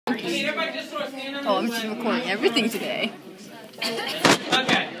Oh, I'm just recording everything today.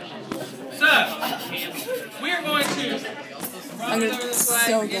 Okay. So, we are going to run over this way.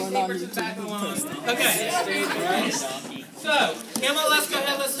 So going on Back along. Okay. So, Emma, let's go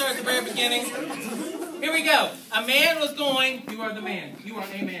ahead. Let's start at the very beginning. Here we go. A man was going, you are the man, you are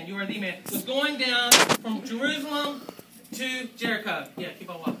a man, you are the man, was going down from Jerusalem to Jericho. Yeah, keep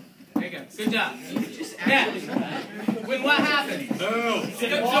on walking. There you go. Good job. Now, when what happened? So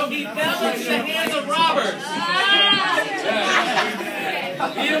he fell into the hands of robbers.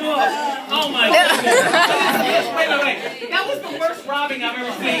 Beautiful. Oh my goodness. Wait. That was the worst robbing I've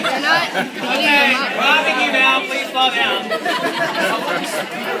ever seen. Okay, robbing you now. Please fall down.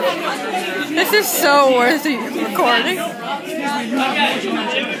 This is so worth recording. Okay.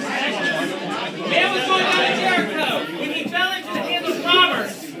 Man was going down to Jericho when he fell into the hands of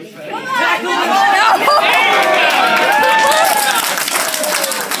robbers.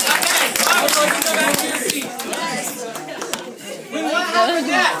 What happened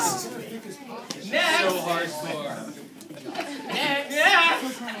next?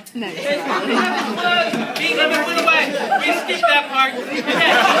 Next. He went away. We skipped that part. Okay.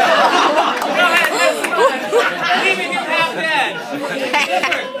 Go ahead. Leaving you half dead.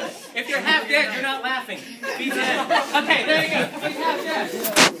 If you're half dead, you're not laughing. Be dead. Okay, there you go. He's half dead.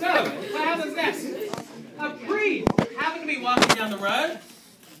 So, what happens next? A priest happened to be walking down the road.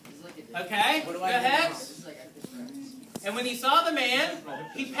 Okay, go ahead. And when he saw the man,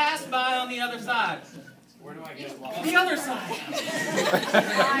 he passed by on the other side. Where do I get lost? The other side.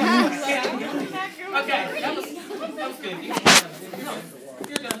 Okay, that was good.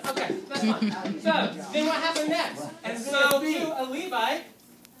 You're done. Okay, that's fine. So, then what happened next? And so to a Levite,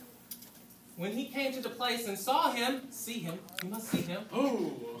 when he came to the place and saw him, you must see him.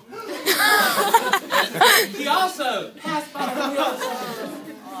 Ooh. He also passed by on the other side.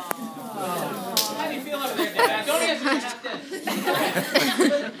 How do you feel over there, Dad? Don't answer me half dead.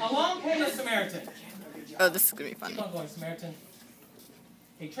 Along came a Samaritan. Oh, this is going to be funny. Keep on going, Samaritan.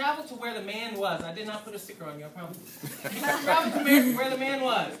 He traveled to where the man was. I did not put a sticker on you, I promise. He traveled to where the man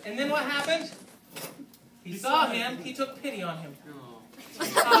was. And then what happened? He saw him. He took pity on him. Oh,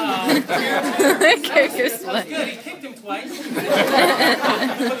 that's good. He kicked him twice.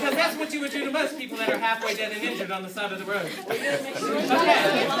 Because that's what you would do to most people that are halfway dead and injured on the side of the road. Okay.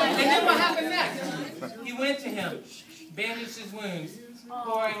 And then what happened next? He went to him, bandaged his wounds,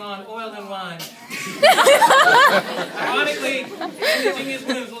 pouring on oil and wine. Ironically, bandaging his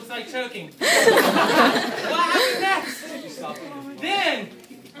wounds looks like choking. What happened next? Then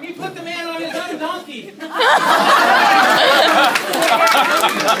he put the man on his own donkey. He put him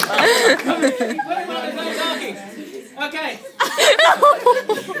on his own donkey. Okay.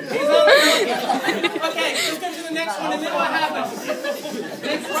 He's on the donkey. Okay, let's go to the next one, and then what happens?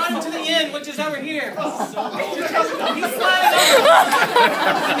 They brought him to the inn, which is over here. He slided over.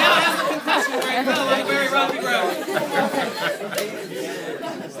 And now has a concussion where he fell on a very rocky road.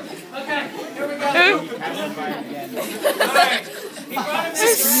 Okay, here we go. All right. He brought him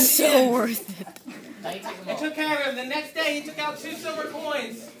This is so worth it. And took care of him. The next day, he took out 2 silver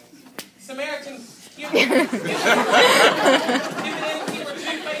coins. Samaritan, give the innkeeper 2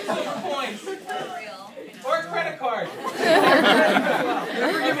 fake silver coins. Or a credit card.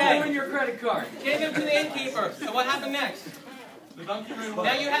 Never your credit card. Gave them to the innkeeper. And what happened next?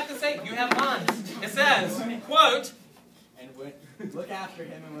 Now you have to say, you have lines. It says, quote, And look after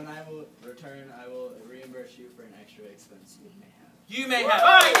him, and when I will return, I will reimburse you for an extra expense you may have. you may have.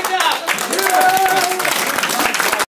 All right, good job.